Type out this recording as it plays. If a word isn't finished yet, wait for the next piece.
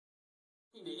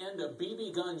To end a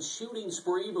BB gun shooting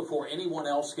spree before anyone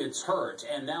else gets hurt.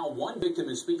 And now one victim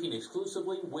is speaking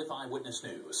exclusively with Eyewitness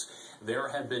News. There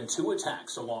have been 2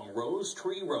 attacks along Rose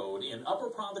Tree Road in Upper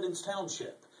Providence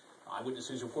Township. Eyewitness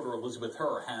News reporter Elizabeth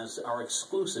Herr has our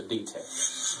exclusive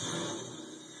details.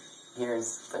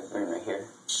 Here's the room right here.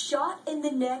 Shot in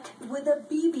the neck with a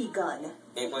BB gun.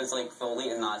 It was like fully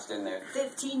notched in there.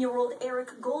 15-year-old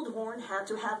Eric Goldhorn had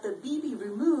to have the BB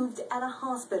removed at a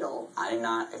hospital. I did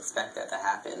not expect that to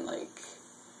happen. I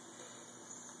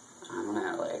don't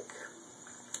know, it's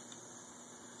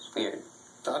weird.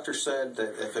 Doctor said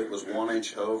that if it was 1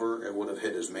 inch over, it would have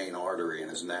hit his main artery in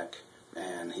his neck,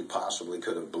 and he possibly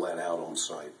could have bled out on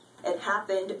sight. It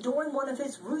happened during one of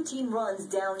his routine runs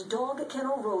down Dog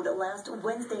Kennel Road last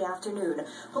Wednesday afternoon.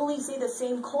 Police say the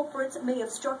same culprits may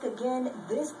have struck again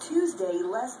this Tuesday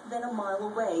less than a mile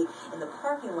away in the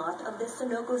parking lot of the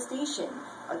Sunoco station.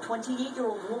 A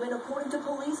 28-year-old woman, according to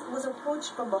police, was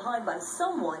approached from behind by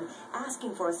someone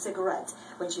asking for a cigarette.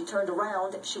 When she turned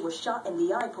around, she was shot in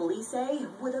the eye, police say,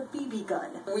 with a BB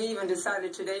gun. We even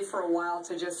decided today for a while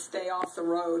to just stay off the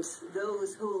roads.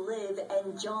 Those who live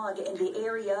and jog in the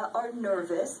area are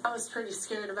nervous. I was pretty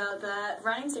scared about that.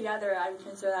 Running together, I would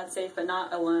consider that safe, but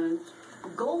not alone.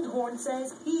 Goldhorn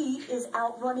says he is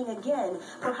out running again,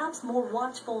 perhaps more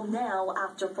watchful now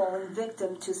after falling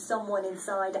victim to someone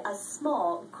inside a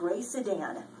small gray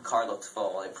sedan. Car looked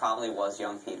full. It probably was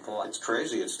young people. It's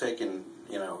crazy. It's taken,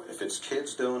 if it's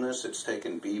kids doing this, it's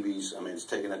taken BBs. It's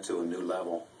taking it to a new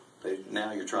level.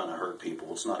 Now you're trying to hurt people.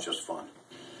 It's not just fun.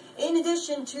 In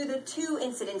addition to the 2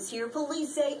 incidents here,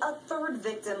 police say a 3rd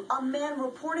victim, a man,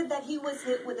 reported that he was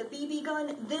hit with a BB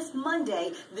gun this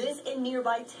Monday, this in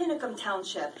nearby Tinicum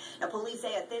Township. Now, police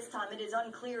say at this time it is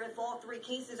unclear if all 3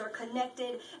 cases are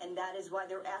connected, and that is why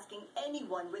they're asking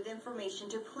anyone with information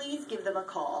to please give them a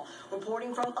call.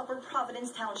 Reporting from Upper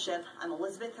Providence Township, I'm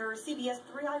Elizabeth Herr, CBS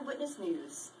 3 Eyewitness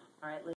News. All right,